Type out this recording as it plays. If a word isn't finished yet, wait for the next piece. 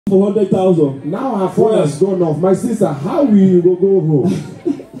400,000. Now her phone has gone off. My sister, how will you go home?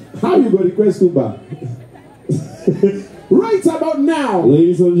 How you go request Uber? Right about now,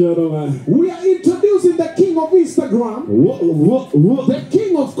 Ladies and gentlemen, we are introducing the king of Instagram, the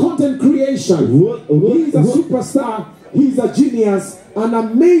king of content creation. He's a superstar, he's a genius, an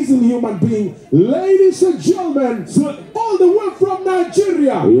amazing human being. Ladies and gentlemen, all the way from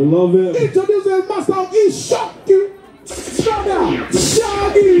Nigeria, we love it. introducing master of Ishaki, Broda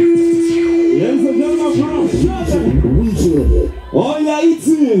Shagi. Ladies and gentlemen, Broda. Oh yeah, it's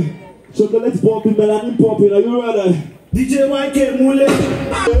chocolate popping, melanin popping. Are you ready? DJ YK Mule.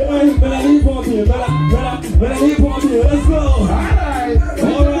 Melanin popping, melanin popping. Let's go. Alright.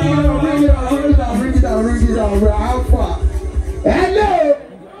 Bring it down, bro. How far? Hello.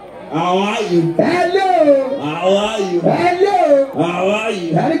 How are you? Hello. How are you? Hello. How are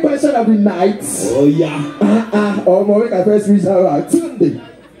you? Any question of the night? Oh yeah. Oh, my week I first reach out Tuesday.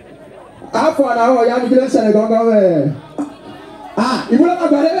 How far now? You have to get a go. You will not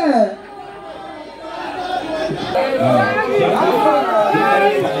go there.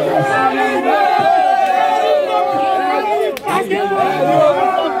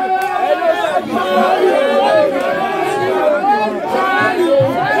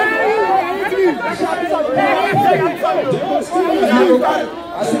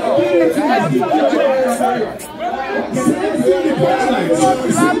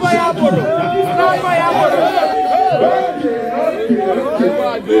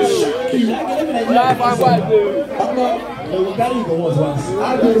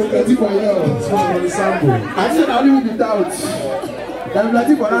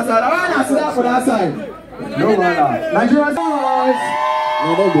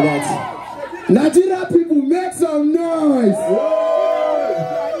 Nigeria people, make some noise!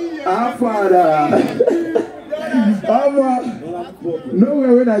 Our father!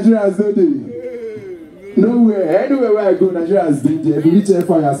 Nowhere where Nigerians don't do. Nowhere, anywhere where I go, Nigerians do. If you reach there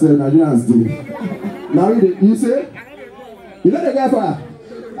for yourself, Nigerians do. Now you say, you know the guy for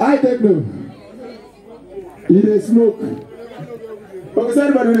I take no. You dey smoke. Because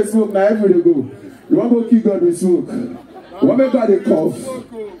anybody dey smoke, now everywhere they go. You want to go kill God with smoke. You want to make God dey cough.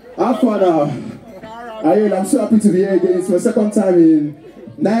 How far now? I'm so happy to be here again. It's my second time in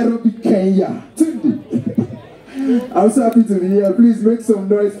Nairobi, Kenya. I'm so happy to be here. Please make some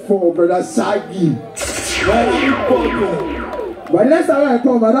noise for Broda Shagi. But the next time I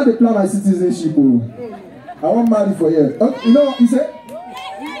come, I don't declare my citizenship. I want marry for you. Oh, you know what he said?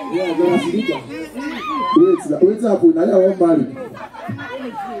 Yeah, wait up. Now I want marry.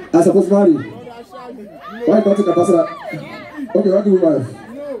 I'm supposed to marry. Why not take a pastor? Okay, what do you wife?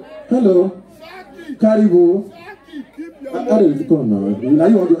 Hello. Karibu. I don't come now. Now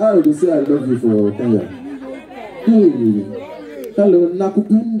you want to say I love you for Kenya. Hey. Hello,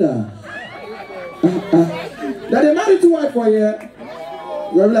 Nakupenda. That they married 2 wives for you.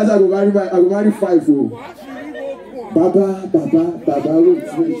 You realize I go marry 5 for. Baba, wait.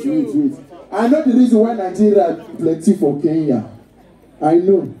 I know the reason why Nigeria plenty for Kenya. I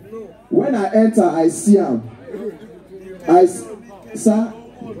know. When I enter, I see him. Sir,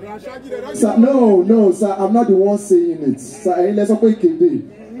 no, sir, I'm not the one saying it. Sir, let's talk about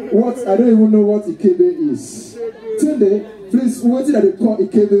Ikebe. What? I don't even know what Ikebe is. Today, please, what did they call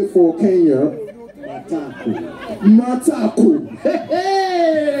Ikebe for Kenya? Matako.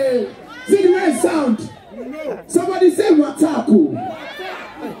 Hey! See the way it sound? Somebody say Matako.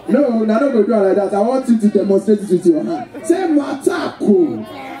 No, I don't go do it like that. I want you to demonstrate it with your hand. Say Matako.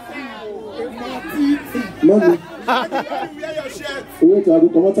 Mommy. Wait, I will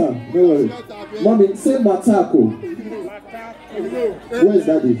come out. No worry. Mommy, say Matako. Where is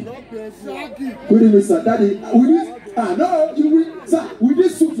Daddy? Good evening, sir. Daddy, no, you will, sir. With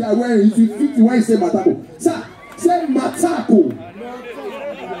this suit you are wearing, it will fit when you say Matako. Sir, say Matako.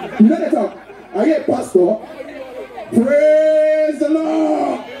 You know the talk. I get pastor. Praise the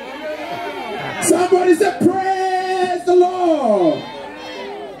Lord. Somebody say, praise the Lord.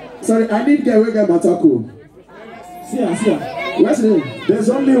 Sorry, I need to get away from Matako. See. Where's the name? There's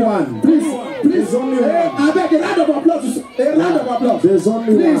only one. Please. There's only one. I beg a round of applause. A round of applause. There's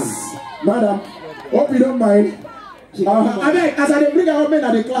only one. Madam, hope you don't mind. I beg, as I bring our men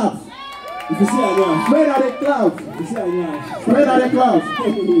at the club. If you see Nyash. Men at the club. If you see Nyash. Men at the club.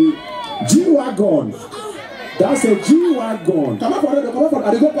 G-Wagon. That's a G-Wagon. Come on for road.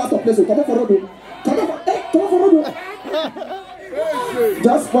 I go past the place. Come on for road. Come on for road.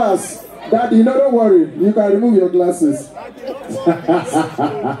 Just pass. Daddy, no, don't worry. You can remove your glasses.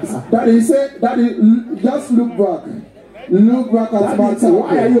 Daddy, he said, Daddy, just look back. Look back at Martha.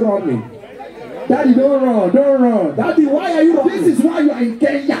 Why are you running? Daddy, don't run, don't run. Daddy, why are you running? This is why you are in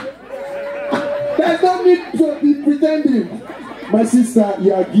Kenya. There's no need to be pretending. My sister,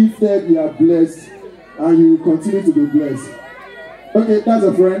 you are gifted, you are blessed, and you will continue to be blessed. Okay, that's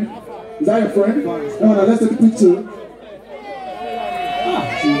a friend. Is that your friend? No, now let's take a picture.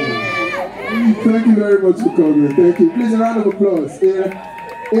 Thank you very much for coming. Thank you. Please, a round of applause. A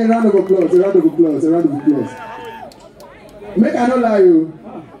round of applause. A round of applause. A round of applause. Make I not lie you.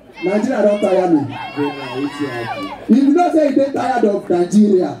 Nigeria don't tire me. If you don't say you dey tired of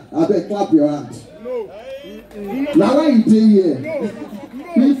Nigeria, I beg clap your hand. Now why you dey here?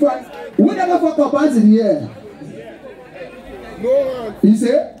 If I whenever fuck up hands in the air. You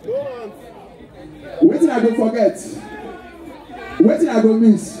say? Wetin I go forget? Wetin I go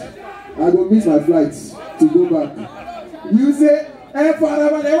miss? I go miss my flight to go back. You say,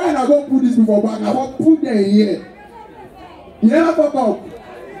 forever, when I go put this before back, I go put them here. You never fuck up.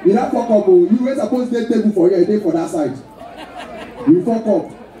 You never fuck up. You were supposed to table for here, day for that side. You fuck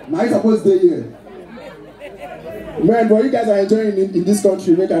up. Now you supposed to stay here. Man, but you guys are enjoying in this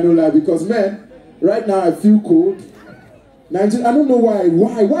country, make I no lie, because man, right now I feel cold. Nigeria, I don't know why.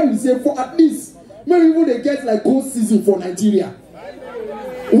 Why you say for at least maybe even they get like cold season for Nigeria.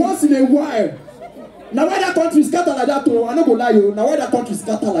 Once in a while. Now why that country scatter like that too? I don't go lie you. Now why that country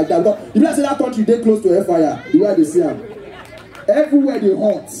scatter like that? Because if I say that country they close to fire, the way they see them. Everywhere they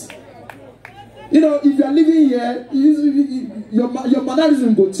hot. You know, if you are living here, your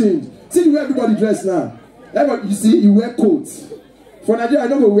mannerism will change. See the way everybody dress now. Everybody, you see, you wear coats. For Nigeria, I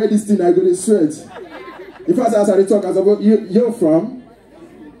don't go wear this thing, I go to sweat. If I say as I talk, I say, you're from?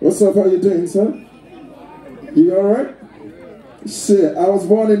 What's up, how you doing, sir? You alright? Shit, I was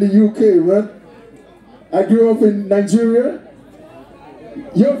born in the UK, man. I grew up in Nigeria.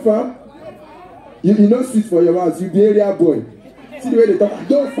 You're from? You know sweet for your mouth, you the area boy. See the way they talk,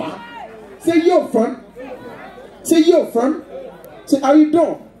 you're from? Say you're from? Say you're from? Say, how you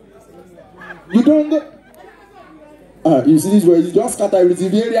doing? You don't know? You see this way, you just scatter everything,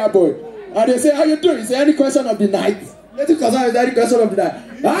 the area boy. And they say, how you doing? Say, any question of the night? Let it concern with any question of the night.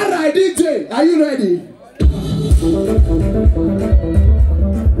 Alright, DJ, are you ready?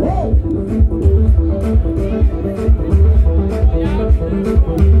 Whoa!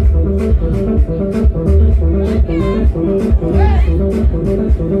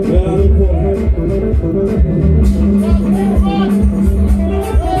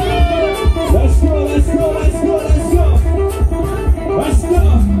 Let's go, let's go, let's go, let's go. Let's go.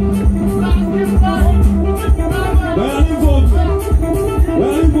 Where are you going? Where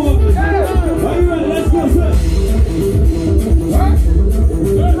are you going? Are you ready? Let's go, sir.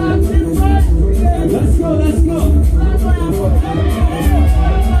 Let's go, let's go.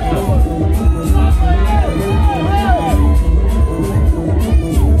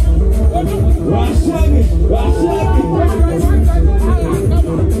 Broda Shagi, Broda Shagi.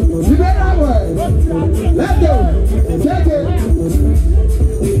 You better way. Let's go. Take it.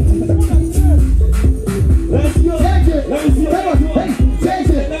 Let's go. Take it. Let's go. Come on. Hey, take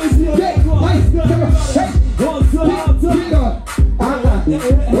it. Let's go. Take it. Come on. Hey. One, two, Pick up.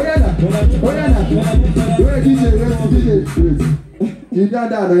 Where DJ? Where's the DJ? You done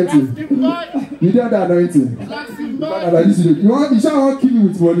that anointing. You done that anointing. You shall want kill you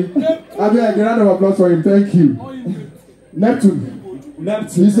with money. I mean, a round of applause for him. Thank you. Neptune.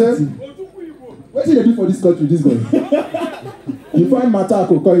 Neptune. He said, what did they do for this country, this guy? You find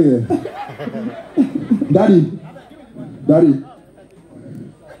Matako, call here. Daddy.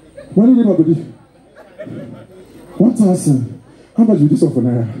 What did you do? 1,000. How much will this offer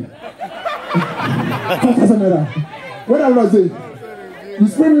Naira? 5,000 Naira. What I was saying? You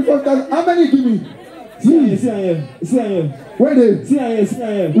spray me 4,000. How many give me? See here. Where they? See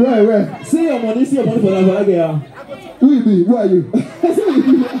here. Where? See your money for that girl. Who you be? Who are you?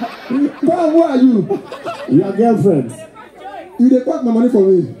 Come, who are you? Your girlfriend. You dey pack my money for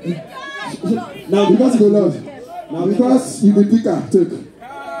me. Now because you go love. Now because you be picker, take.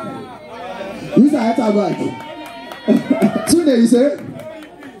 Use a head bag. Today you say,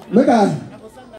 make a